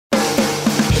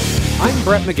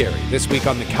Brett McGarry. This week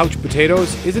on the Couch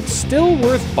Potatoes, is it still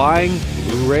worth buying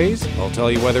Blu-Rays? I'll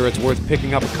tell you whether it's worth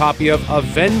picking up a copy of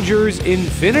Avengers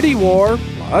Infinity War.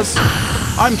 Plus,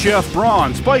 I'm Jeff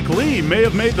Braun. Spike Lee may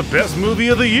have made the best movie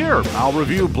of the year. I'll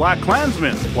review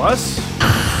BlacKkKlansman. Plus,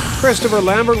 Christopher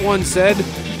Lambert once said,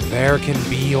 "There can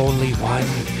be only one."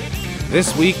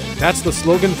 This week, that's the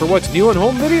slogan for what's new on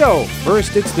home video.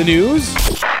 First, it's the news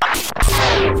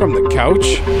from the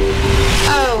couch.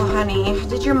 Oh, honey,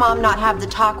 did your mom not have the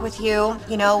talk with you?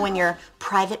 You know, when your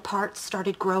private parts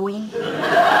started growing?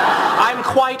 I'm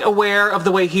quite aware of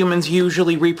the way humans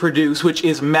usually reproduce, which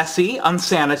is messy,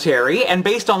 unsanitary, and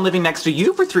based on living next to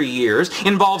you for 3 years,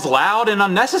 involves loud and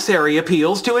unnecessary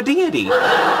appeals to a deity.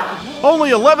 only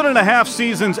 11 and a half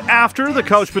seasons after the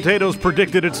Couch Potatoes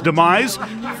predicted its demise,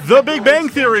 The Big Bang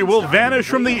Theory will vanish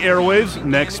from the airwaves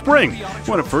next spring.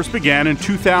 When it first began in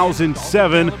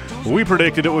 2007, we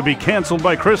predicted it would be canceled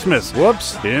by Christmas.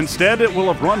 Whoops. Instead, it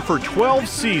will have run for 12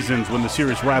 seasons when the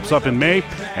series wraps up in May,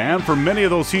 and for many of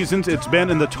those seasons, it's been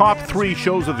in the top 3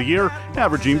 shows of the year,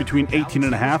 averaging between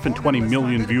 18.5 and 20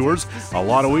 million viewers. A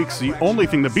lot of weeks, the only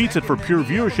thing that beats it for pure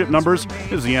viewership numbers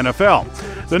is the NFL.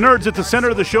 The nerds at the center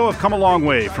of the show have come a long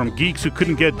way, from geeks who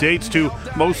couldn't get dates to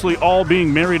mostly all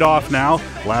being married off now.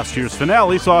 Last year's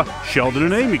finale saw Sheldon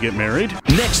and Amy get married.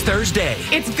 Next Thursday,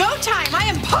 It's go time! I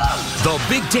am pumped! the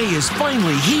big day is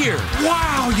finally here.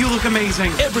 Wow, you look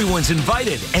amazing. Everyone's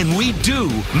invited, and we do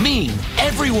mean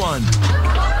everyone.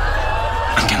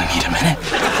 I'm gonna need a minute.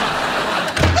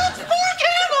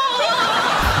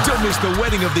 Don't miss the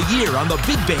wedding of the year on the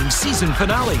Big Bang season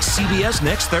finale, CBS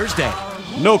next Thursday.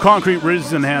 No concrete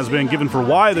reason has been given for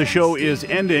why the show is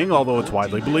ending, although it's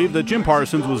widely believed that Jim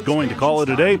Parsons was going to call it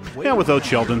a day, and without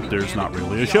Sheldon, there's not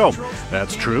really a show.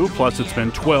 That's true, plus it's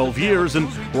been 12 years, and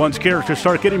once characters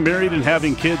start getting married and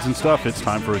having kids and stuff, it's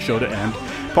time for a show to end.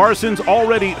 Parsons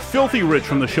already filthy rich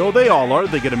from the show. They all are.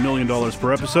 They get $1 million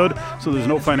per episode, so there's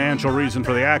no financial reason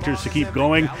for the actors to keep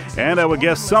going, and I would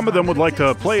guess some of them would like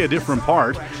to play a different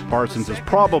part. Parsons is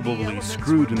probably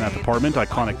screwed in that department.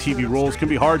 Iconic TV roles can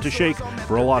be hard to shake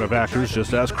for a lot of actors,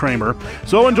 just as Kramer.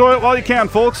 So enjoy it while you can,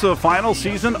 folks. The final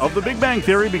season of The Big Bang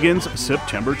Theory begins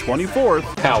September 24th.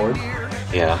 Howard.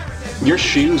 Yeah. Your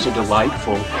shoes are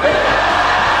delightful.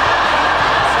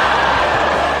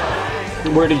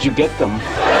 Where did you get them?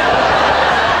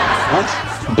 What?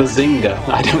 Bazinga.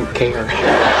 I don't care.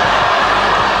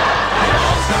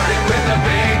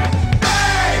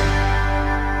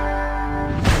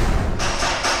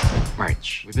 Right.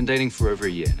 We've been dating for over a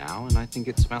year now, and I think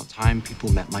it's about time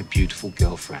people met my beautiful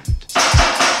girlfriend.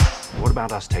 What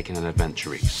about us taking an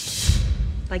adventure east?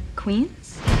 Like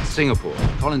Queens? Singapore.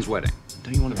 Colin's wedding.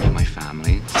 Don't you want to meet my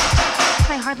family?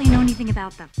 I hardly know anything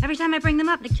about them. Every time I bring them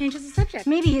up, Nick changes the subject.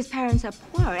 Maybe his parents are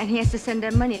poor and he has to send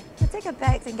them money. We'll take your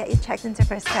bags and get you checked into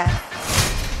first class.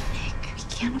 Nick, we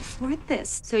can't afford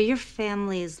this. So your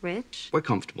family is rich? We're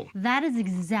comfortable. That is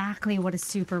exactly what a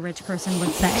super rich person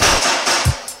would say.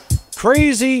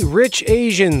 Crazy Rich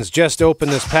Asians just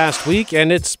opened this past week,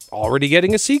 and it's already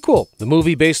getting a sequel. The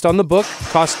movie, based on the book,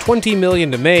 cost $20 million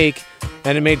to make,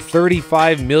 and it made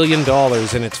 $35 million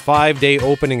in its 5-day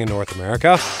opening in North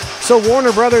America. So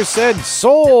Warner Brothers said,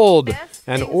 sold,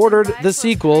 and ordered the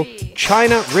sequel,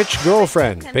 China Rich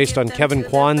Girlfriend, based on Kevin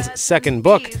Kwan's second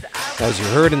book. As you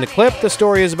heard in the clip, the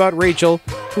story is about Rachel,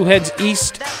 who heads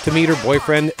east to meet her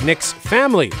boyfriend Nick's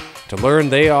family, to learn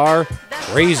they are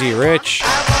crazy rich.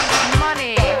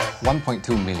 1.2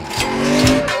 million.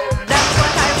 That's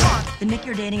what I want. The Nick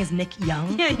you're dating is Nick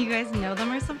Young? Yeah, you guys know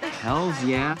them or something? Hells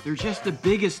yeah. They're just the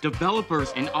biggest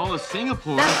developers in all of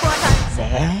Singapore. That's what I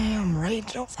Damn,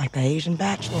 Rachel. It's like the Asian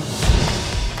Bachelor.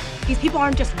 These people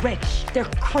aren't just rich. They're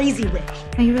crazy rich.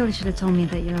 Oh, you really should have told me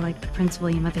that you're like the Prince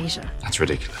William of Asia. That's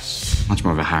ridiculous. Much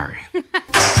more of a Harry.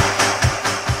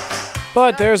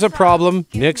 But there's a problem.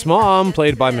 Nick's mom,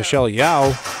 played by Michelle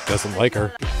Yao, doesn't like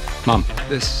her. Mom,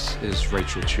 this is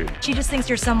Rachel Chu. She just thinks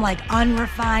you're some, like,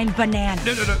 unrefined banana.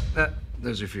 No.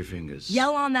 Those are for your fingers.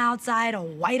 Yellow on the outside or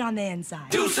white on the inside.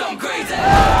 Do something crazy!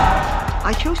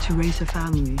 I chose to raise a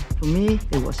family. For me,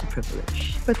 it was a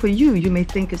privilege. But for you, you may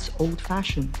think it's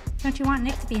old-fashioned. Don't you want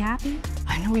Nick to be happy?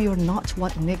 I know you're not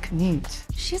what Nick needs.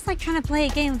 She's like trying to play a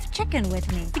game of chicken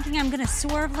with me, thinking I'm gonna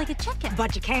swerve like a chicken.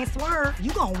 But you can't swerve.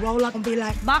 You gonna roll up and be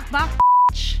like, Bok, bok.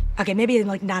 okay, maybe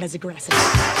like not as aggressive.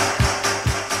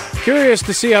 Curious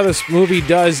to see how this movie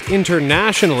does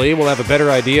internationally. We'll have a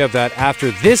better idea of that after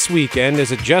this weekend,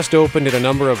 as it just opened in a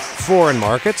number of foreign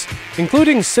markets,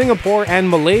 including Singapore and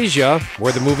Malaysia,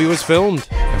 where the movie was filmed.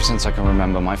 Ever since I can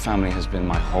remember, my family has been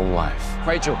my whole life.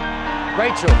 Rachel!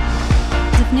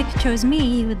 If Nick chose me,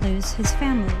 he would lose his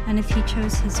family. And if he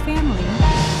chose his family,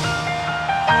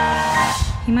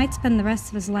 He might spend the rest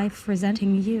of his life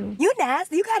resenting you. You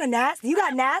nasty. You kind of nasty. You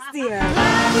got nastier.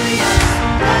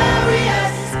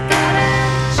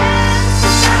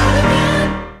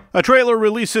 A trailer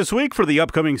released this week for the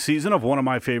upcoming season of one of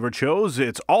my favorite shows.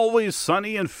 It's Always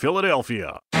Sunny in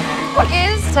Philadelphia. What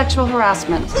is sexual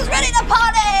harassment? Who's ready to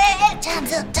party?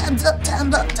 Time's up, time's up,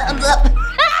 time's up, time's up.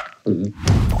 You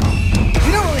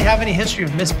don't really have any history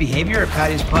of misbehavior at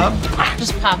Patty's Pub?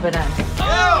 Just pop it in.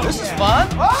 Oh, this is fun.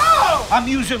 Oh! I'm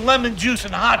using lemon juice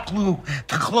and hot glue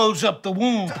to close up the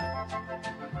wound.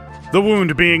 The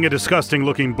wound being a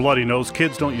disgusting-looking bloody nose.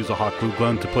 Kids, don't use a hot glue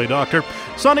gun to play doctor.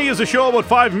 Sunny is a show about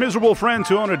 5 miserable friends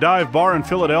who own a dive bar in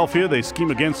Philadelphia. They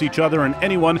scheme against each other and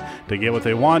anyone to get what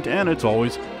they want, and it's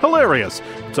always hilarious.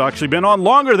 It's actually been on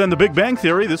longer than The Big Bang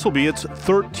Theory. This will be its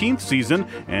 13th season,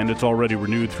 and it's already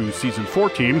renewed through season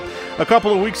 14. A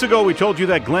couple of weeks ago, we told you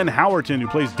that Glenn Howerton, who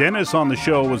plays Dennis on the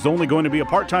show, was only going to be a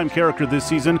part-time character this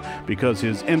season because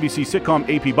his NBC sitcom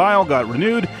AP Bio got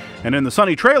renewed. And in the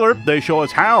Sunny trailer, they show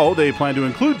us how they plan to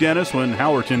include Dennis when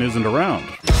Howerton isn't around.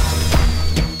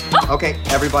 Okay,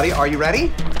 everybody, are you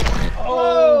ready?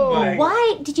 Oh,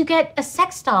 why did you get a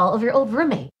sex doll of your old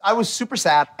roommate? I was super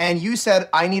sad, and you said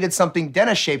I needed something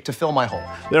Dennis-shaped to fill my hole.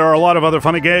 There are a lot of other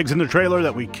funny gags in the trailer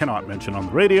that we cannot mention on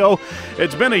the radio.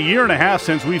 It's been a year and a half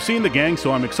since we've seen the gang,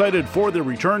 so I'm excited for their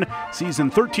return.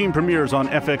 Season 13 premieres on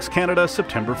FX Canada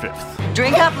September 5th.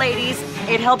 Drink up, ladies.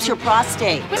 It helps your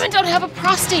prostate. Women don't have a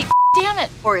prostate, damn it.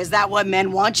 Or is that what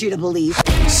men want you to believe?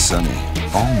 Sunny,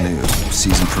 all new.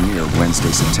 Season premiere Wednesday,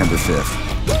 September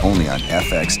 5th. Only on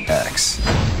FXX.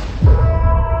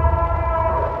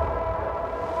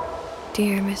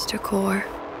 Dear Mr. Kool,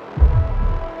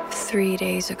 3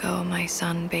 days ago, my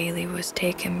son Bailey was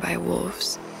taken by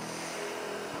wolves.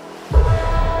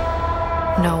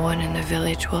 No one in the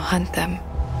village will hunt them.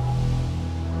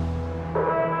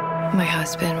 My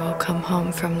husband will come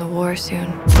home from the war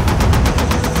soon.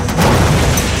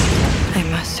 I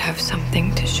must have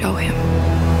something to show him.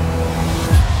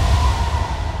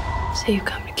 So you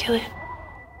come to kill it?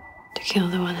 To kill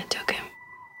the one that took him?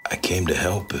 I came to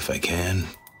help if I can.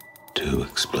 To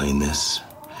explain this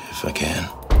if I can.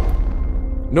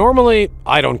 Normally,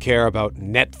 I don't care about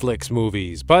Netflix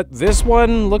movies, but this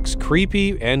one looks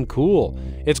creepy and cool.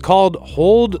 It's called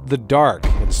Hold the Dark.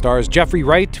 It stars Jeffrey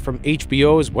Wright from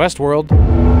HBO's Westworld.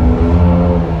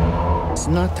 It's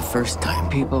not the first time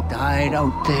people died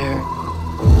out there.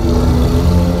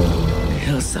 The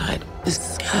hillside is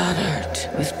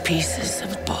scattered with pieces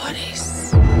of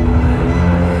bodies.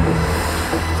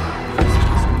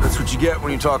 That's what you get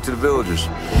when you talk to the villagers.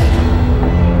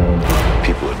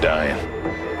 People are dying.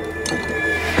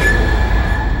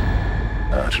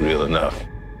 Not real enough.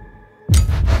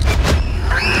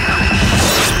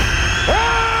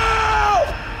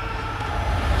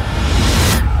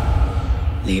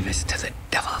 Leave us to the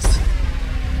devils.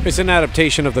 It's an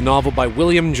adaptation of the novel by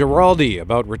William Giraldi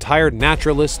about retired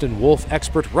naturalist and wolf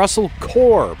expert Russell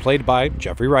Kool, played by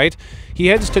Jeffrey Wright. He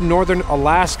heads to northern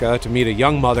Alaska to meet a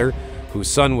young mother whose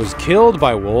son was killed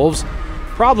by wolves.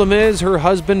 Problem is, her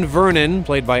husband Vernon,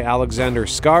 played by Alexander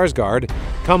Skarsgård,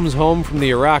 comes home from the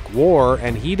Iraq War,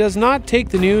 and he does not take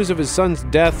the news of his son's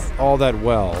death all that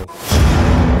well.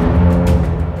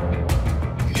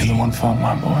 You're the one found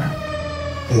my boy?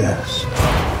 Yes.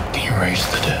 Can you raise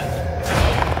the dead?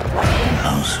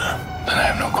 No, sir. Then I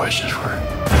have no questions for her.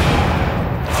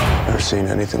 Never seen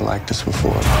anything like this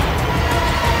before.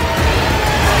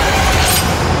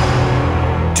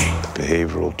 The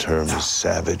behavioral term is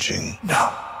savaging. We're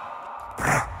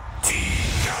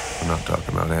not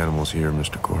talking about animals here,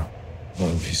 Mr. Kool. Well,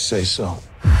 if you say so.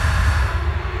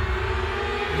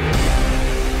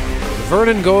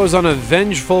 Vernon goes on a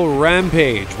vengeful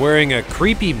rampage, wearing a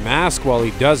creepy mask while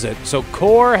he does it, so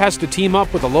Kool has to team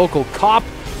up with a local cop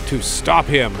to stop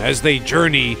him as they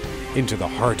journey into the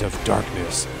heart of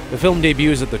darkness. The film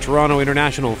debuts at the Toronto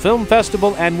International Film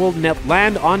Festival and will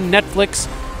land on Netflix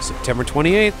September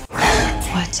 28th.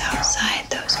 What's outside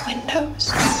those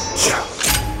windows?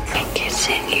 It gets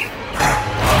in you.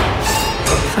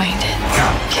 Find it.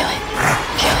 Kill it.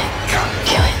 Kill it.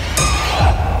 Kill it.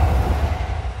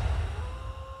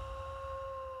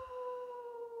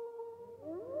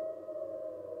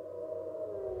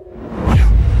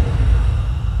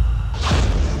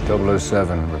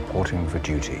 .007 reporting for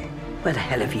duty. Where the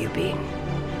hell have you been?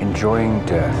 Enjoying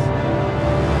death.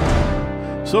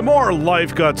 Some more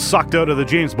life got sucked out of the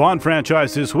James Bond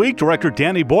franchise this week. Director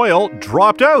Danny Boyle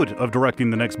dropped out of directing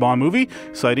the next Bond movie,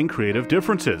 citing creative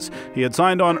differences. He had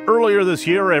signed on earlier this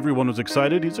year. Everyone was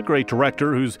excited. He's a great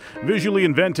director who's visually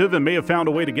inventive and may have found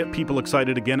a way to get people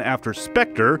excited again after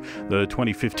Spectre, the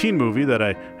 2015 movie that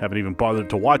I haven't even bothered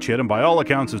to watch yet, and by all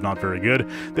accounts is not very good.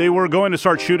 They were going to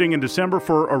start shooting in December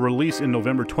for a release in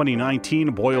November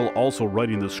 2019. Boyle also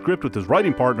writing the script with his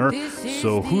writing partner,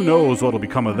 so who knows what'll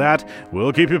become of that.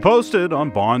 We'll keep you posted on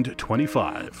Bond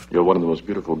 25. You're one of the most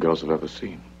beautiful girls I've ever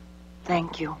seen.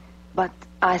 Thank you. But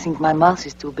I think my mouth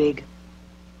is too big.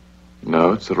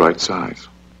 No, it's the right size.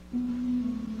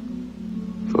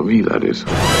 For me, that is.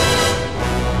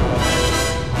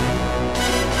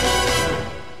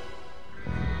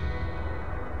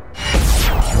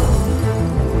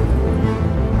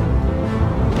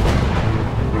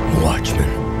 Watchmen.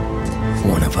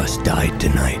 One of us died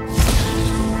tonight.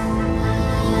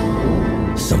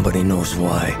 Somebody knows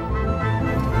why.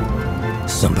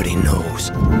 Somebody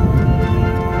knows.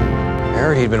 I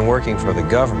heard he'd been working for the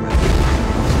government.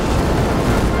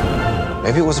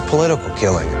 Maybe it was a political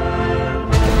killing.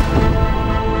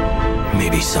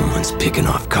 Maybe someone's picking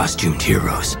off costumed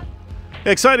heroes.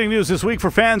 Exciting news this week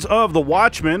for fans of The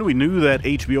Watchmen. We knew that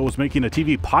HBO was making a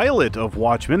TV pilot of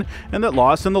Watchmen, and that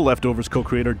Lost and The Leftovers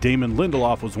co-creator Damon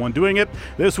Lindelof was one doing it.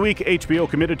 This week, HBO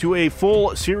committed to a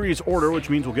full series order, which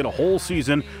means we'll get a whole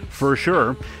season for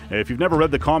sure. If you've never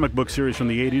read the comic book series from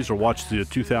the 80s or watched the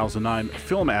 2009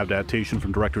 film adaptation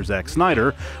from director Zack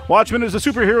Snyder, Watchmen is a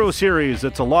superhero series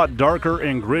that's a lot darker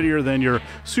and grittier than your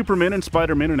Superman and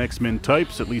Spider-Man and X-Men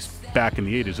types, at least back in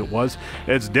the 80s it was.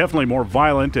 It's definitely more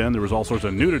violent, and there was all sorts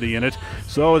of nudity in it,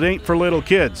 so it ain't for little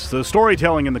kids. The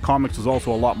storytelling in the comics was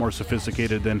also a lot more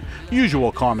sophisticated than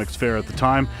usual comics fare at the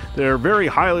time. They're very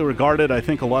highly regarded. I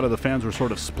think a lot of the fans were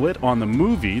sort of split on the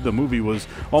movie. The movie was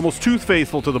almost too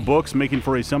faithful to the books, making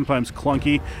for a sometimes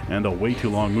clunky and a way too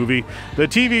long movie. The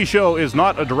TV show is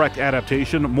not a direct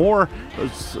adaptation, more a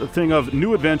thing of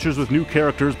new adventures with new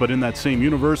characters, but in that same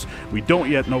universe. We don't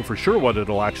yet know for sure what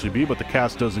it'll actually be, but the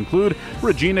cast does include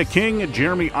Regina King,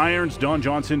 Jeremy Irons, Don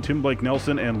Johnson, Tim Blake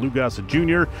Nelson, and Lou Gossett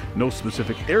Jr. No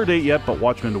specific air date yet, but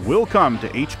Watchmen will come to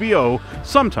HBO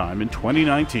sometime in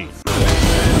 2019.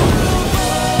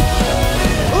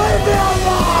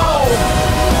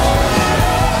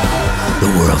 The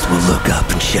world will look up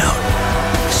and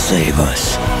shout, "Save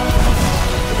us."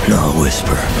 And I'll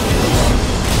whisper,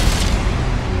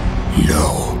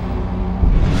 "No."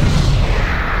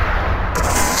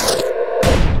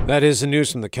 That is the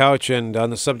news from the couch. And on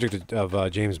the subject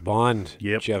of James Bond,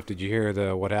 Yep. Jeff, did you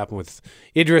hear what happened with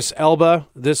Idris Elba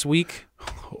this week?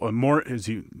 More is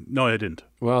he? No, I didn't.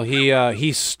 Well,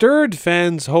 he stirred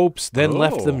fans' hopes, then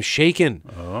left them shaken.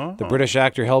 Oh. The British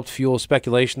actor helped fuel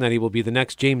speculation that he will be the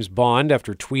next James Bond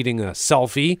after tweeting a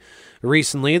selfie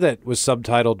recently that was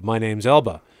subtitled "My name's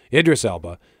Elba." Idris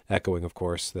Elba, echoing, of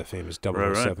course, the famous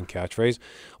 007 catchphrase.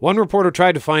 One reporter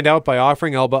tried to find out by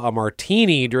offering Elba a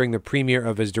martini during the premiere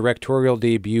of his directorial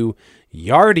debut,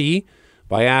 Yardie,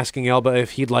 by asking Elba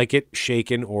if he'd like it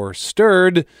shaken or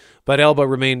stirred, but Elba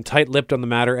remained tight-lipped on the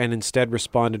matter and instead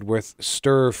responded with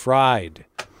stir-fried.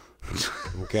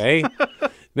 Okay.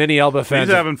 Many Elba fans...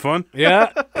 He's having fun.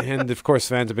 Yeah, and of course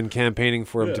fans have been campaigning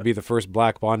for him to be the first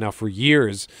Black Bond now for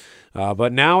years.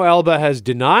 But now Elba has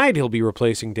denied he'll be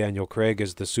replacing Daniel Craig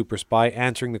as the super spy,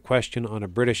 answering the question on a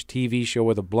British TV show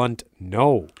with a blunt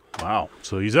no. Wow,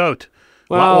 so he's out.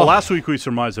 Well, last week we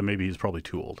surmised that maybe he's probably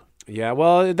too old. Yeah,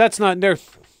 well, that's not there.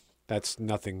 That's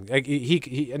nothing.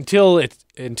 He until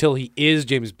he is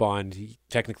James Bond,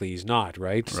 technically he's not,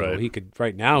 right? So he could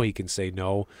right now he can say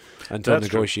no until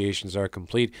negotiations are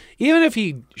complete. Even if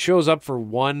he shows up for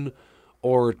one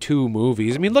or two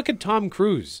movies. I mean, look at Tom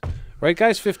Cruise. Right,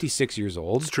 guy's 56 years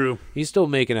old. It's true. He's still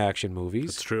making action movies.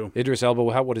 It's true. Idris Elba,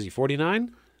 what is he,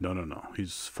 49? No.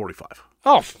 He's 45.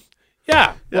 Oh,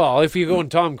 yeah. Well, if you go in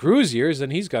Tom Cruise years,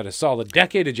 then he's got a solid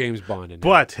decade of James Bond in him.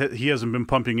 But he hasn't been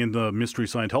pumping in the mystery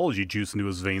Scientology juice into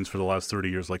his veins for the last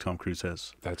 30 years like Tom Cruise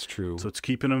has. That's true. So it's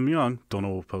keeping him young. Don't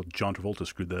know how John Travolta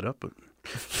screwed that up, but...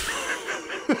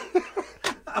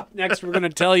 Up next, we're going to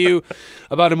tell you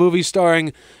about a movie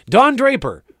starring Don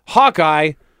Draper,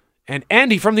 Hawkeye, and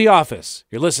Andy from The Office.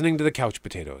 You're listening to The Couch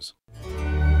Potatoes.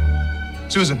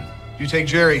 Susan, you take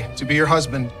Jerry to be your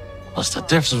husband. What's the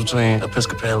difference between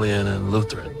Episcopalian and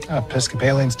Lutheran?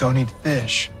 Episcopalians don't eat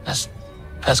fish. That's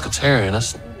pescatarian.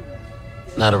 That's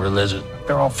not a religion.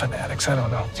 They're all fanatics. I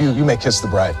don't know. You may kiss the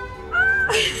bride.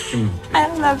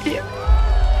 I love you.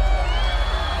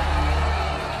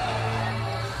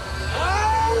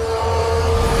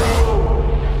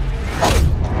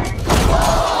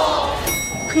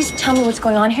 please tell me what's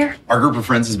going on here? Our group of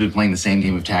friends has been playing the same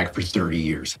game of tag for 30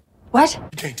 years. What? You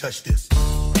can't touch this.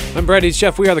 I'm Brett, he's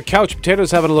Jeff. We are the Couch Potatoes,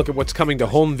 having a look at what's coming to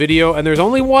home video, and there's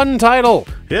only one title.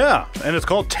 Yeah, and it's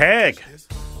called Tag.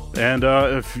 And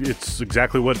if it's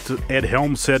exactly what Ed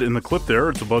Helms said in the clip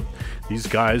there. It's about these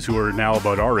guys who are now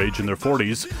about our age, in their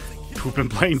 40s, who've been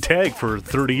playing tag for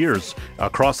 30 years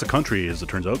across the country, as it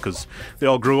turns out, because they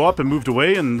all grew up and moved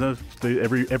away, and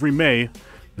every May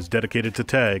is dedicated to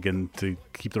tag. And to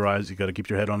keep their eyes, you got to keep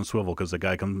your head on a swivel, because the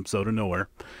guy comes out of nowhere.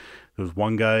 There's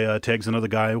one guy tags another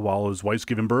guy while his wife's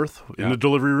giving birth in the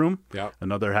delivery room. Yeah.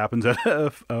 Another happens at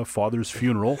a father's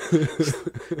funeral.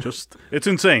 It's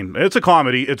insane. It's a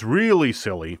comedy. It's really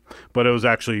silly, but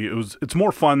it's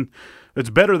more fun. It's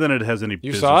better than it has any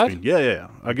business saw it? being. Yeah.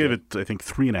 I gave it, I think,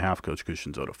 3.5 Coach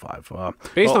Cushions out of 5.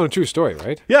 Based on a true story,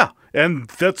 right? Yeah, and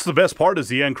that's the best part is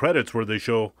the end credits where they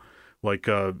show like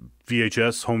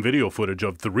VHS home video footage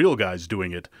of the real guys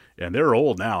doing it, and they're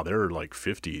old now. They're like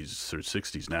 50s or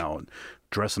 60s now, and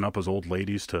dressing up as old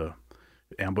ladies to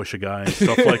ambush a guy and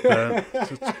stuff like that.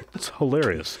 It's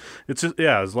hilarious. It's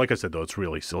just, like I said though, it's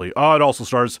really silly. It also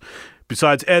stars,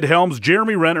 besides Ed Helms,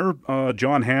 Jeremy Renner,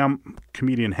 John Hamm,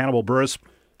 comedian Hannibal Buress,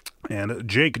 and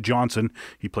Jake Johnson.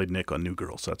 He played Nick on New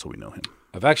Girl, so that's how we know him.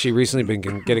 I've actually recently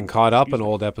been getting caught up in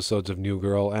old episodes of New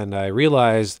Girl, and I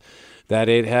realized that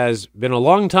it has been a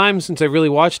long time since I really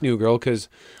watched New Girl, because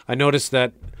I noticed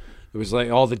that it was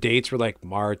like all the dates were like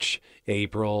March,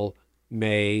 April,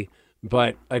 May,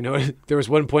 but I noticed there was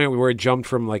one point where it jumped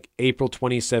from like April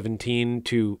 2017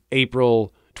 to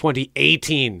April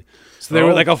 2018. So there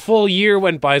were like a full year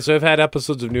went by, so I've had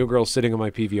episodes of New Girl sitting on my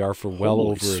PVR for well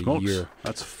over a year.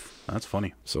 That's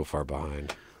funny. So far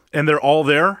behind. And they're all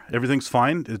there. Everything's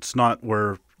fine. It's not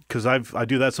where, because I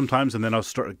do that sometimes, and then I'll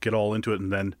get all into it,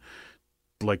 and then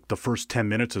like the first 10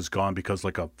 minutes is gone because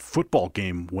like a football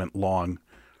game went long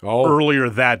earlier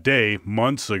that day,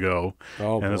 months ago.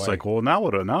 And it's like, well, now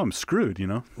I'm screwed, you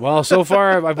know? Well, so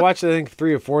far I've watched, I think,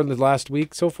 3 or 4 in the last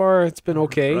week. So far it's been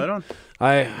okay. Right on.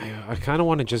 I kind of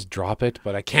want to just drop it,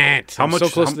 but I can't. I'm so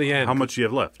close to the end. How much do you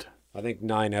have left? I think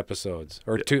 9 episodes,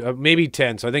 or 2, maybe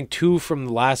 10. So I think 2 from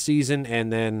the last season,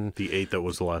 and then the 8 that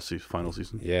was the last final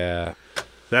season. Yeah,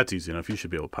 that's easy enough. You should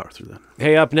be able to power through that.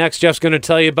 Hey, up next, Jeff's going to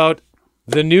tell you about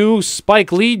the new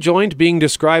Spike Lee joint being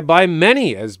described by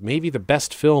many as maybe the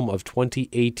best film of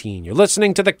 2018. You're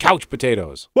listening to the Couch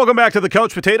Potatoes. Welcome back to the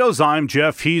Couch Potatoes. I'm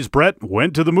Jeff. He's Brett.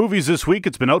 Went to the movies this week.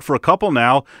 It's been out for a couple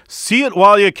now. See it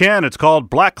while you can. It's called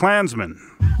BlacKkKlansman.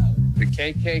 The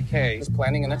KKK is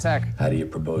planning an attack. How do you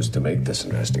propose to make this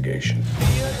investigation?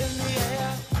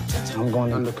 I'm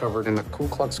going undercover in the Ku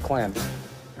Klux Klan.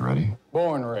 You ready?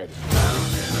 Born ready.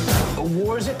 The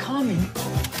wars are coming.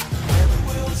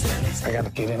 I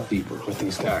gotta get in deeper with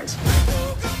these guys.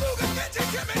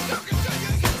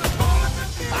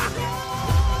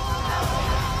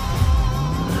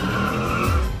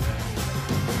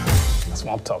 That's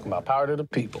what I'm talking about. Power to the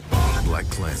people.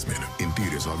 BlacKkKlansman in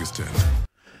theaters August 10th.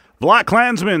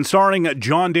 BlacKkKlansman, starring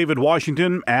John David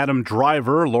Washington, Adam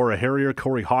Driver, Laura Harrier,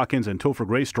 Corey Hawkins, and Topher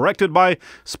Grace. Directed by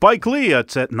Spike Lee.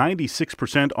 It's at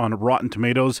 96% on Rotten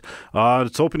Tomatoes.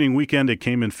 Its opening weekend, it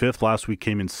came in 5th. Last week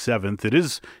came in 7th. It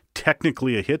is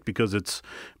technically a hit because its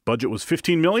budget was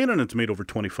 $15 million and it's made over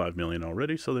 $25 million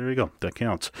already. So there you go. That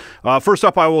counts. First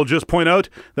up, I will just point out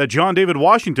that John David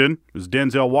Washington is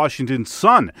Denzel Washington's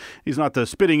son. He's not the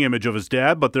spitting image of his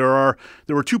dad, but there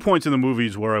were 2 points in the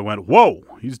movies where I went, whoa,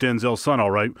 he's Denzel's son,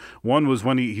 all right. One was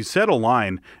when he said a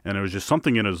line and there was just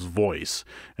something in his voice.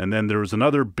 And then there was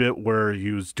another bit where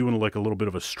he was doing like a little bit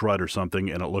of a strut or something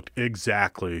and it looked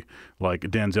exactly like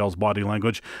Denzel's body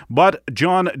language. But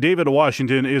John David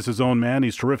Washington is his own man.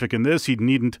 He's terrific in this. He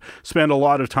needn't spend a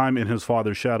lot of time in his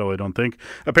father's shadow, I don't think.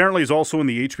 Apparently, he's also in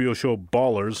the HBO show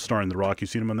Ballers, starring The Rock. You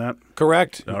seen him in that?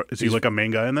 Correct. Is he like a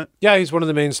main guy in that? Yeah, he's one of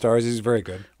the main stars. He's very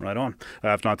good. Right on.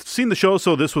 I've not seen the show,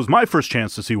 so this was my first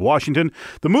chance to see Washington.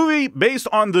 The movie based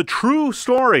on the true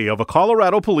story of a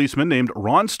Colorado policeman named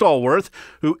Ron Stallworth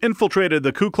who infiltrated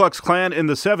the Ku Klux Klan in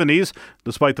the 70s,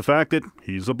 despite the fact that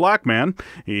he's a black man.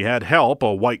 He had help.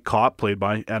 A white cop, played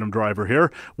by Adam Driver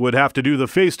here, would have to do the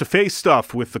face-to-face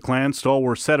stuff with the Klan.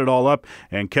 Stallworth set it all up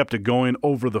and kept it going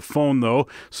over the phone, though.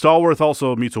 Stallworth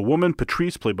also meets a woman,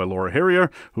 Patrice, played by Laura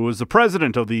Harrier, who is the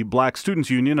president of the Black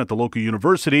Students Union at the local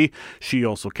university. She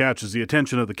also catches the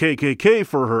attention of the KKK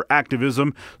for her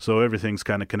activism, so everything's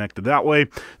kind of connected that way.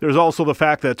 There's also the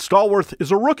fact that Stallworth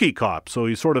is a rookie cop, so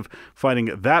he's sort of fighting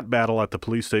that battle at the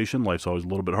police station. Life's always a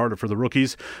little bit harder for the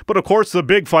rookies. But of course, the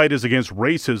big fight is against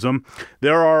racism.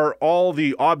 There are all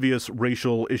the obvious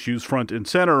racial issues front and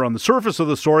center on the surface of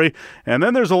the story, and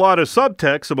then there's a lot of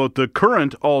subtext about the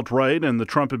current alt-right and the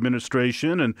Trump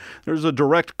administration, and there's a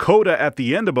direct coda at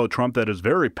the end about Trump that is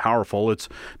very powerful. It's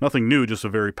nothing new, just a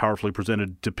very powerfully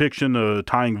presented depiction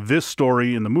tying this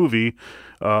story in the movie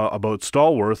about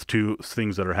Stallworth to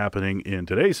things that are happening in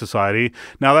today's society.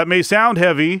 Now, that may sound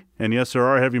heavy, and yes, there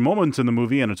are heavy moments in the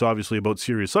movie, and it's obviously about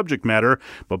serious subject matter,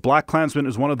 but BlacKkKlansman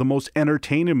is one of the most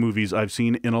entertaining movies I've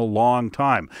seen in a long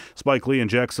time. Spike Lee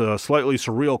injects a slightly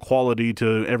surreal quality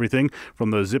to everything, from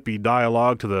the zippy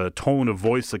dialogue to the tone of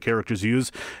voice the characters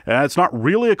use. It's not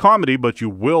really a comedy, but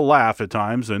you will laugh at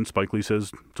times, and Spike Lee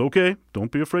says, it's okay,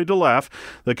 don't be afraid to laugh.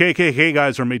 The KKK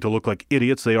guys are made to look like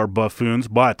idiots. They are buffoons,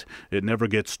 but it never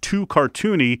gets too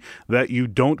cartoony that you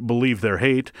don't believe their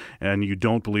hate and you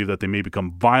don't believe that they may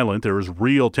become violent. There is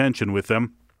real tension with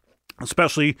them,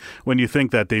 especially when you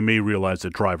think that they may realize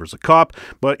that Driver's a cop,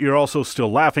 but you're also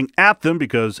still laughing at them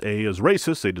because A, is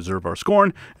racist, they deserve our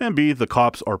scorn, and B, the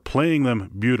cops are playing them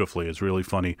beautifully. It's really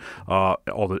funny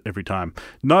every time.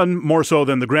 None more so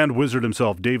than the Grand Wizard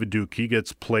himself, David Duke.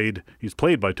 He's played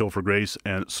by Topher Grace,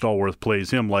 and Stallworth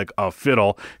plays him like a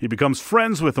fiddle. He becomes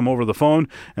friends with him over the phone,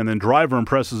 and then Driver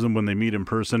impresses him when they meet in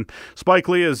person. Spike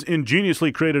Lee has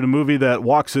ingeniously created a movie that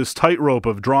walks this tightrope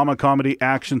of drama, comedy,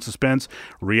 action, suspense,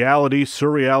 reality,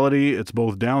 surreality. It's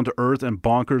both down to earth and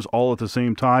bonkers all at the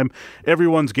same time.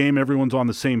 Everyone's game, everyone's on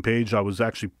the same page. I was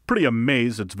actually pretty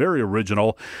amazed. It's very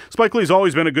original. Spike Lee's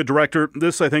always been a good director.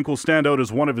 This, I think, will stand out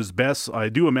as one of his best. I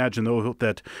do imagine, though,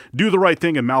 that Do the Right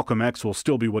Thing and Malcolm X will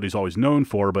still be what he's always known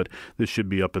for, but this should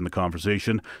be up in the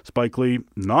conversation. Spike Lee,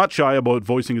 not shy about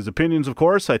voicing his opinions, of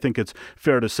course. I think it's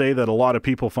fair to say that a lot of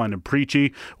people find him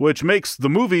preachy, which makes the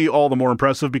movie all the more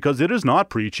impressive because it is not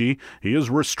preachy. He is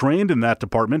restrained in that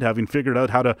department, having figured out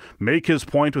how to make his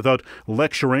point without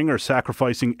lecturing or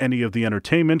sacrificing any of the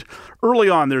entertainment. Early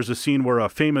on, there's a scene where a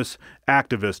famous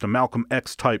activist, a Malcolm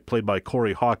X type, played by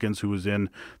Corey Hawkins, who was in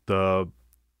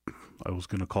I was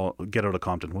going to call it Get Out of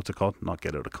Compton. What's it called? Not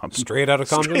Get Out of Compton. Straight Out of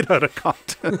Compton? Straight Out of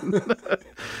Compton.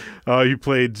 He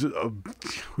played...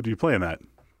 who did he play in that?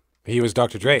 He was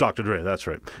Dr. Dre. Dr. Dre, that's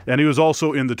right. And he was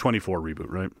also in the 24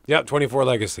 reboot, right? Yep, 24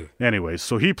 Legacy. Anyways,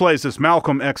 so he plays this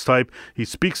Malcolm X type. He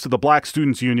speaks to the Black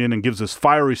Students Union and gives this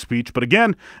fiery speech. But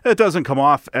again, it doesn't come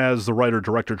off as the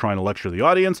writer-director trying to lecture the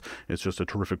audience. It's just a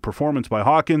terrific performance by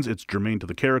Hawkins. It's germane to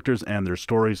the characters and their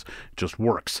stories. It just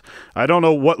works. I don't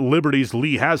know what liberties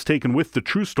Lee has taken with the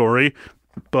true story,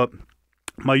 but...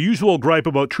 my usual gripe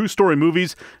about true story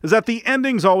movies is that the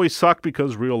endings always suck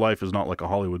because real life is not like a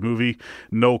Hollywood movie.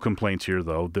 No complaints here,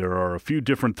 though. There are a few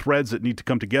different threads that need to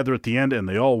come together at the end, and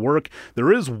they all work.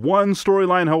 There is one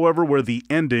storyline, however, where the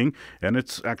ending, and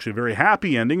it's actually a very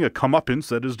happy ending, a comeuppance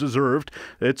that is deserved.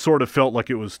 It sort of felt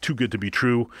like it was too good to be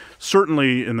true,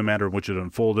 certainly in the manner in which it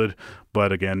unfolded.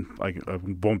 But again, I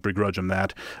won't begrudge him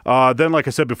that. Then, like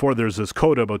I said before, there's this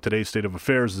coda about today's state of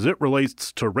affairs as it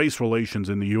relates to race relations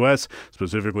in the U.S.,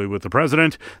 specifically with the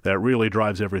president. That really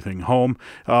drives everything home.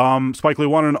 Spike Lee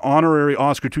won an honorary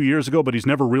Oscar 2 years ago, but he's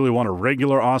never really won a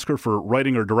regular Oscar for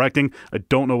writing or directing. I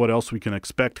don't know what else we can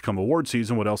expect come award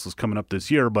season, what else is coming up this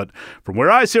year, but from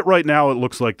where I sit right now, it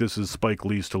looks like this is Spike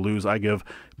Lee's to lose. I give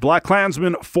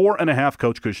BlacKkKlansman 4.5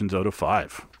 couch cushions out of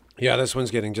 5. Yeah, this one's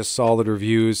getting just solid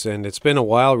reviews, and it's been a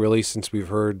while, really, since we've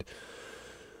heard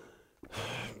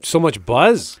so much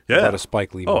buzz about a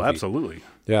Spike Lee movie. Oh, absolutely.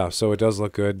 Yeah, so it does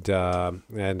look good, yeah,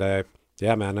 man,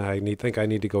 I think I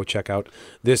need to go check out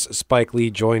this Spike Lee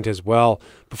joint as well.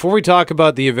 Before we talk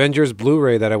about the Avengers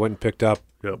Blu-ray that I went and picked up,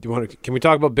 can we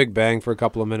talk about Big Bang for a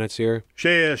couple of minutes here?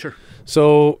 Yeah, sure.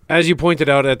 So, as you pointed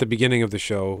out at the beginning of the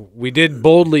show, we did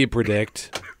boldly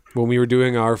predict when we were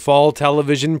doing our fall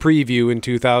television preview in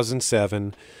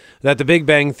 2007 that the Big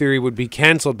Bang Theory would be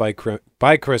canceled by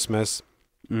Christmas.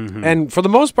 Mm-hmm. And for the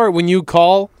most part, when you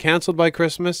call canceled by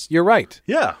Christmas, you're right.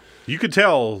 Yeah, you could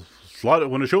tell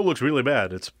when a show looks really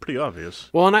bad, it's pretty obvious.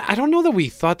 Well, and I don't know that we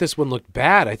thought this one looked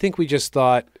bad. I think we just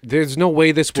thought there's no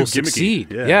way this will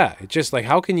succeed. Yeah, it's just like,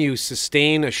 how can you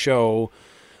sustain a show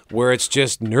where it's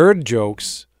just nerd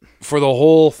jokes for the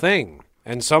whole thing?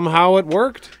 And somehow it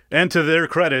worked. And to their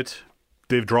credit,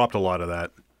 they've dropped a lot of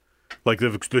that. Like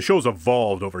the show's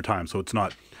evolved over time, so it's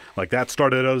not like that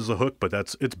started out as a hook, but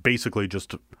it's basically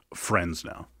just Friends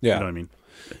now. Yeah. You know what I mean?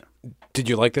 Yeah. Did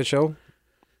you like the show?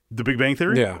 The Big Bang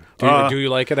Theory? Yeah. Do you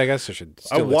like it, I guess?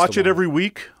 I watch it every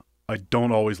week. I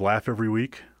don't always laugh every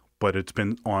week, but it's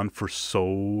been on for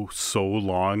so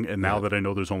long, and now that I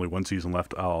know there's only one season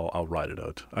left, I'll ride it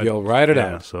out. You'll ride it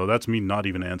out. So that's me not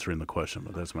even answering the question,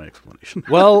 but that's my explanation.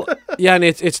 Well, yeah, and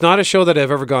it's not a show that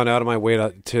I've ever gone out of my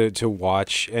way to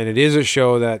watch, and it is a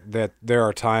show that there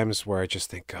are times where I just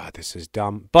think, God, this is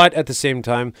dumb. But at the same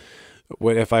time,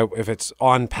 if it's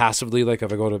on passively, like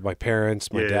if I go to my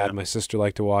parents, my dad, my sister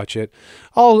like to watch it,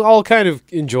 I'll kind of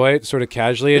enjoy it sort of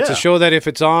casually. It's a show that if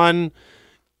it's on,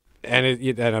 and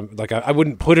I'm like, I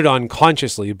wouldn't put it on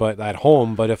consciously, but at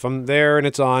home. But if I'm there and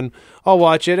it's on, I'll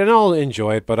watch it and I'll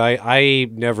enjoy it. But I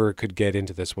never could get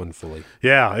into this one fully.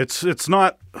 Yeah, it's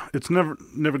never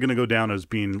going to go down as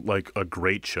being like a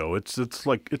great show. It's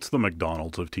the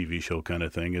McDonald's of TV show kind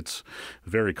of thing. It's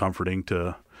very comforting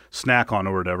to snack on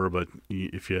or whatever, but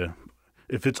if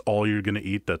it's all you're going to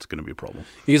eat, that's going to be a problem.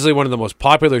 Easily one of the most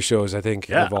popular shows, I think,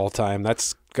 of all time.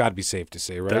 That's got to be safe to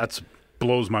say, right? That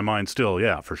blows my mind still,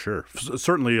 yeah, for sure.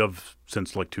 Certainly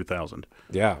since like 2000.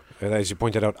 Yeah, and as you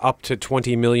pointed out, up to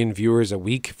 20 million viewers a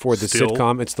week for the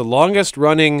sitcom. It's the longest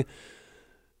running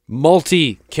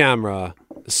multi-camera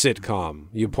sitcom.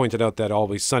 You pointed out that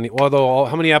Always Sunny, although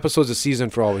how many episodes a season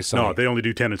for Always Sunny? No, they only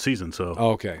do 10 a season, so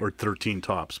okay, or 13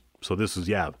 tops. So this is,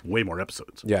 way more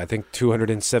episodes. Yeah, I think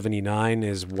 279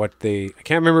 is what I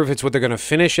can't remember if it's what they're going to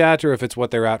finish at or if it's what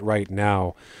they're at right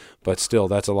now. But still,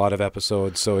 that's a lot of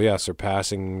episodes. So, yeah,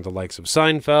 surpassing the likes of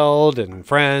Seinfeld and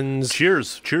Friends.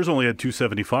 Cheers only had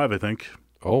 275, I think.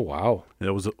 Oh, wow. It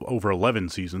was over 11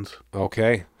 seasons.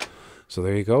 Okay. So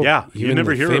there you go. Yeah, Even you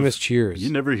never hear famous of Cheers.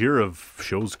 You never hear of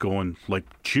shows going, like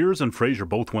Cheers and Frasier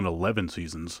both went 11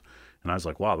 seasons. And I was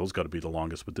like, wow, those got to be the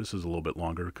longest. But this is a little bit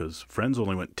longer because Friends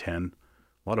only went 10.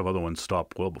 A lot of other ones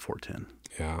stopped well before 10.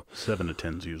 Yeah. 7 to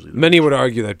 10 is usually. Many would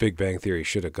argue that Big Bang Theory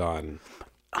should have gone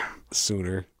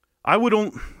sooner. I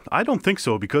don't think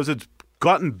so because it's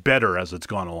gotten better as it's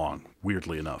gone along,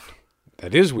 weirdly enough.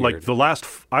 That is weird. Like the last,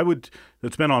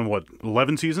 it's been on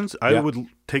 11 seasons? I would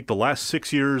take the last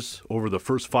 6 years over the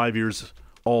first 5 years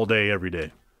all day, every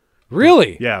day.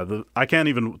 Really? Yeah, the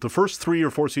first 3 or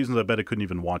 4 seasons, I bet I couldn't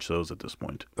even watch those at this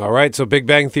point. All right, so Big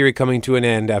Bang Theory coming to an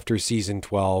end after season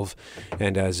 12.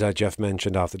 And as Jeff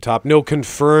mentioned off the top, no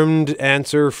confirmed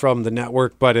answer from the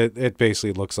network, but it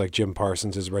basically looks like Jim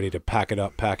Parsons is ready to pack it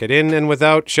up, pack it in. And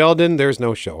without Sheldon, there's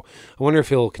no show. I wonder if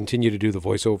he'll continue to do the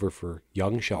voiceover for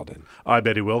young Sheldon. I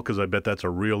bet he will, because I bet that's a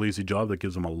real easy job that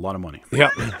gives him a lot of money. Yeah.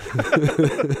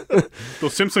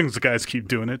 Those Simpsons guys keep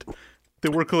doing it. They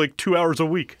work like 2 hours a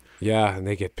week. Yeah, and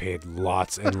they get paid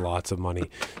lots and lots of money.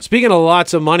 Speaking of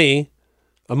lots of money,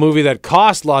 a movie that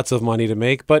cost lots of money to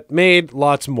make, but made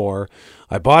lots more.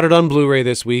 I bought it on Blu-ray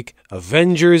this week,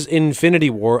 Avengers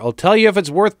Infinity War. I'll tell you if it's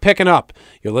worth picking up.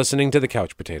 You're listening to The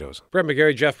Couch Potatoes. Brett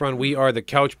McGarry, Jeff Brun, we are The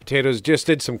Couch Potatoes. Just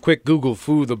did some quick Google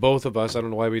foo, the both of us. I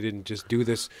don't know why we didn't just do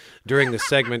this during the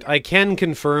segment. I can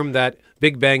confirm that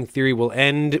Big Bang Theory will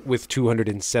end with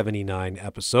 279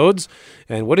 episodes.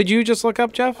 And what did you just look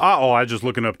up, Jeff? I was just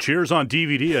looking up Cheers on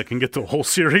DVD. I can get the whole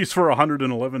series for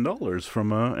 $111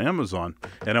 from Amazon.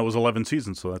 And it was 11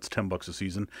 seasons, so that's $10 a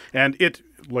season. And it,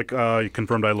 like you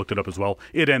confirmed, I looked it up as well.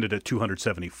 It ended at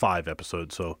 275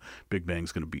 episodes, so Big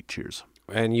Bang's going to beat Cheers.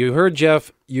 And you heard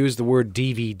Jeff use the word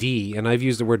DVD, and I've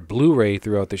used the word Blu-ray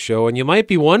throughout the show. And you might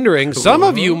be wondering, some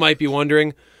of you might be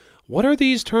wondering, what are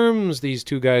these terms these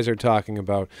two guys are talking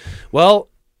about? Well,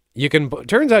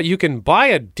 turns out you can buy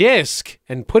a disc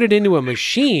and put it into a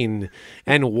machine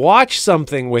and watch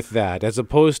something with that, as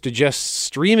opposed to just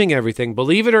streaming everything.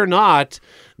 Believe it or not,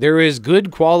 there is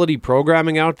good quality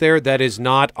programming out there that is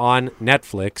not on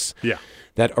Netflix. Yeah.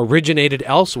 That originated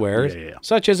elsewhere,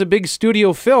 such as a big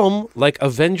studio film like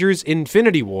Avengers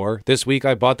Infinity War. This week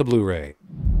I bought the Blu-ray.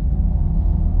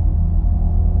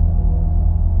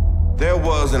 There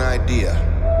was an idea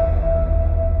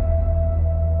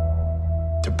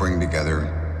to bring together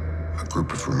a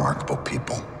group of remarkable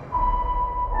people.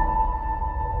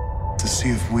 To see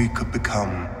if we could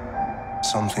become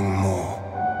something more.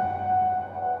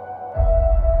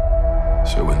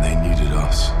 So when they needed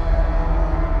us,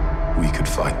 we could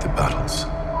fight the battles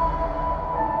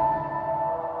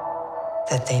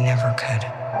that they never could.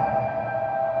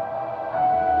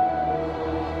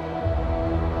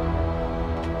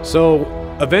 So,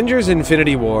 Avengers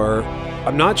Infinity War,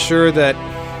 I'm not sure that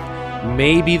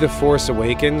maybe The Force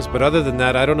Awakens, but other than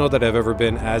that, I don't know that I've ever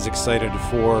been as excited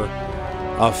for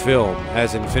a film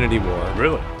as Infinity War.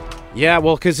 Really? Yeah,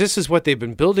 well, because this is what they've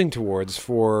been building towards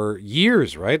for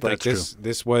years, right? That's like this, true.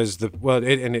 This was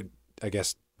I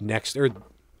guess next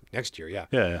year, yeah.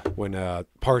 Yeah. When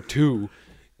part 2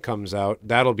 comes out,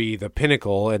 that'll be the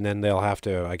pinnacle, and then they'll have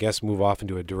to, I guess, move off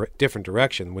into a different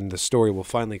direction when the story will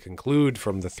finally conclude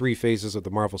from the 3 phases of the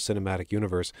Marvel Cinematic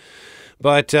Universe.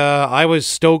 But I was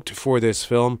stoked for this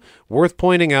film. Worth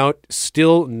pointing out,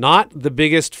 still not the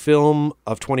biggest film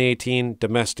of 2018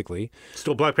 domestically.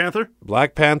 Still Black Panther?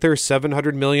 Black Panther,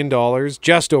 $700 million,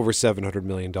 just over $700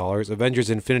 million. Avengers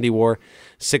Infinity War,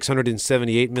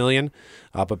 $678 million.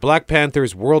 But Black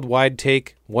Panther's worldwide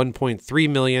take, $1.3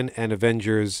 million, and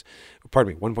Avengers,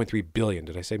 $1.3 billion.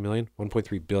 Did I say million?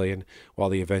 $1.3 billion, while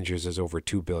the Avengers is over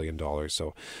 $2 billion.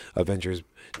 So Avengers,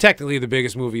 technically the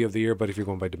biggest movie of the year, but if you're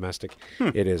going by domestic,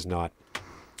 it is not.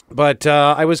 But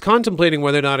I was contemplating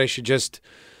whether or not I should just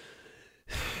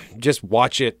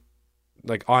watch it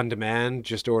like on demand,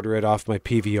 just order it off my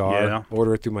PVR,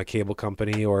 order it through my cable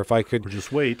company, or if I could... Or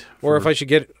just wait. Or if I should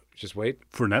get... Just wait.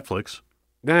 For Netflix.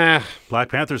 Nah. Black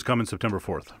Panther's coming September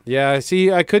 4th. Yeah,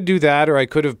 see, I could do that, or I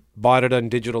could have bought it on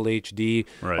digital HD.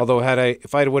 Right. Although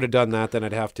if I would have done that, then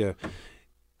I'd have to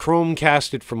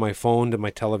Chromecast it from my phone to my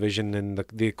television, and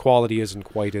the quality isn't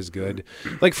quite as good.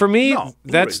 Like for me,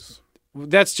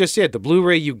 that's just it. The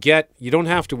Blu-ray you don't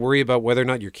have to worry about whether or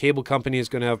not your cable company is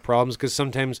going to have problems, because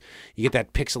sometimes you get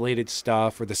that pixelated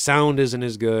stuff or the sound isn't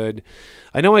as good.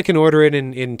 I know I can order it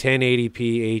in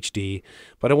 1080p HD,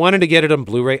 but I wanted to get it on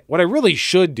Blu-ray. What I really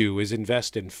should do is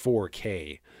invest in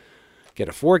 4K. Get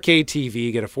a 4K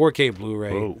TV, get a 4K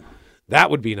Blu-ray. Whoa. That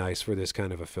would be nice for this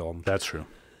kind of a film. That's true.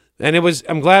 And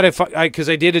I'm glad because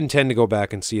I did intend to go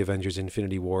back and see Avengers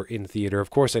Infinity War in theater. Of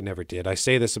course, I never did. I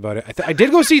say this about it. I did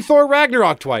go see Thor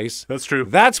Ragnarok twice. That's true.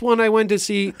 That's one I went to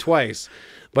see twice.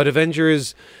 But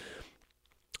Avengers,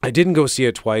 I didn't go see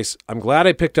it twice. I'm glad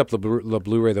I picked up the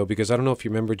Blu-ray, though, because I don't know if you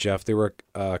remember, Jeff, there were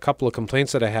a couple of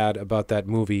complaints that I had about that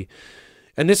movie.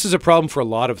 And this is a problem for a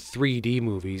lot of 3D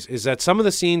movies, is that some of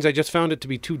the scenes, I just found it to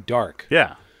be too dark.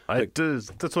 Yeah.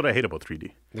 That's what I hate about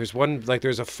 3D. There's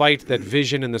a fight that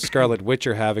Vision and the Scarlet Witch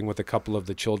are having with a couple of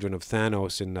the children of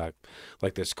Thanos in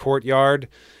this courtyard,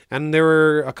 and there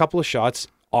were a couple of shots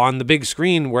on the big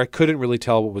screen where I couldn't really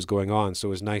tell what was going on, so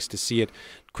it was nice to see it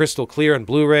crystal clear on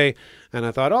Blu-ray, and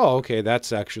I thought, oh, okay,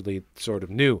 that's actually sort of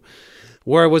new.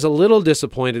 Where I was a little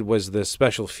disappointed was the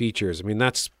special features. I mean,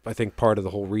 that's, I think, part of the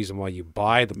whole reason why you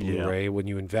buy the Blu-ray. When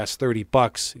you invest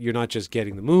 $30, you're not just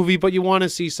getting the movie, but you want to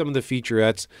see some of the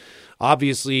featurettes.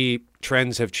 Obviously,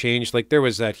 trends have changed. Like, there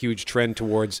was that huge trend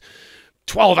towards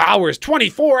 12 hours,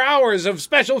 24 hours of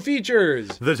special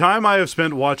features. The time I have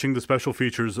spent watching the special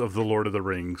features of The Lord of the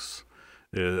Rings,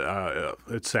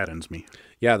 it saddens me.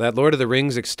 Yeah, that Lord of the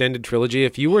Rings extended trilogy,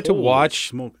 if you were to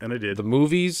watch and I did. The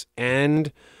movies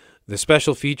and the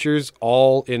special features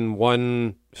all in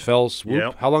one fell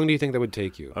swoop, how long do you think that would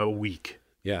take you? A week.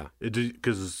 Yeah.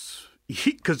 Because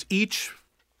each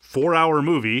 4-hour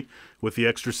movie with the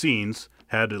extra scenes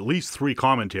had at least 3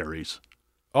 commentaries.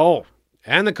 Oh,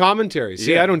 and the commentaries.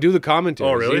 See, I don't do the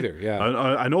commentaries either. Yeah.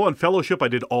 I know on Fellowship I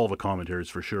did all the commentaries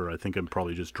for sure. I think I'd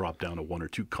probably just drop down to 1 or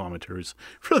 2 commentaries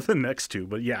for the next 2.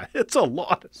 But yeah, it's a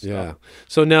lot of stuff. Yeah.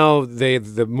 So now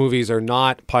the movies are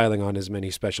not piling on as many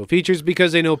special features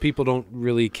because they know people don't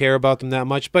really care about them that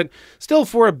much. But still,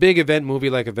 for a big event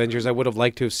movie like Avengers, I would have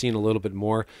liked to have seen a little bit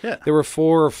more. Yeah. There were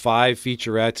 4 or 5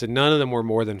 featurettes, and none of them were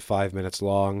more than 5 minutes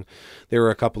long. There were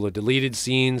a couple of deleted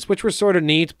scenes, which were sort of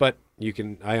neat, but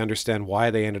I understand why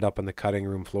they ended up on the cutting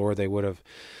room floor. They would have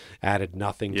added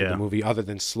nothing to the movie other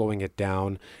than slowing it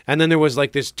down. And then there was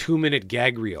like this 2-minute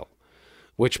gag reel,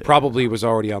 which probably was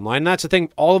already online. And that's the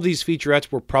thing. All of these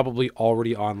featurettes were probably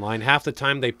already online. Half the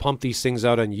time they pump these things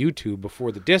out on YouTube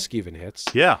before the disc even hits.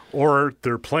 Yeah, or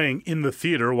they're playing in the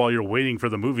theater while you're waiting for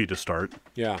the movie to start.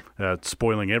 Yeah.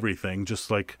 Spoiling everything.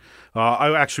 Just like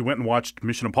I actually went and watched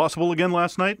Mission Impossible again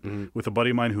last night with a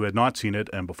buddy of mine who had not seen it.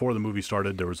 And before the movie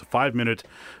started, there was a 5-minute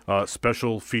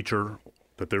special feature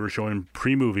that they were showing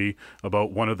pre-movie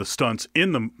about one of the stunts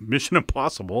in the Mission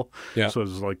Impossible. Yeah. So it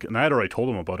was like, and I had already told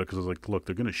them about it because I was like, look,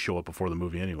 they're going to show it before the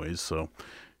movie anyways. So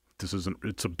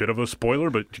it's a bit of a spoiler,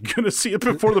 but you're going to see it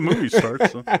before the movie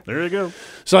starts. So there you go.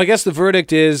 So I guess the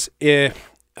verdict is,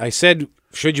 I said,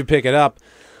 should you pick it up?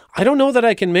 I don't know that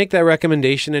I can make that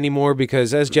recommendation anymore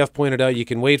because, as Jeff pointed out, you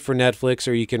can wait for Netflix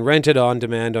or you can rent it on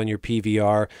demand on your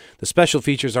PVR. The special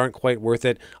features aren't quite worth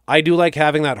it. I do like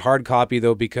having that hard copy,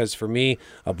 though, because for me,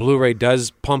 a Blu-ray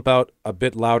does pump out a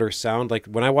bit louder sound. Like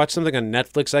when I watch something on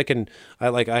Netflix,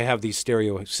 I have these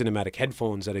stereo cinematic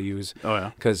headphones that I use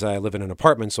because I live in an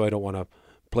apartment, so I don't want to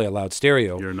play a loud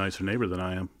stereo. You're a nicer neighbor than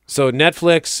I am. So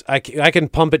Netflix, I can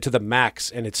pump it to the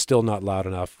max, and it's still not loud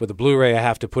enough. With a Blu-ray, I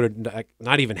have to put it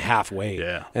not even halfway,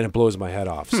 and it blows my head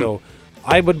off. So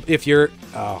I would, if you're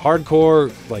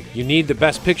hardcore, like you need the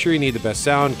best picture, you need the best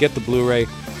sound, get the Blu-ray.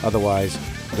 Otherwise,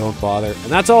 don't bother.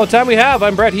 And that's all the time we have.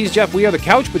 I'm Brett, he's Jeff. We are the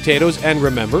Couch Potatoes. And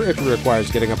remember, if it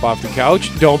requires getting up off the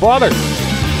couch, don't bother.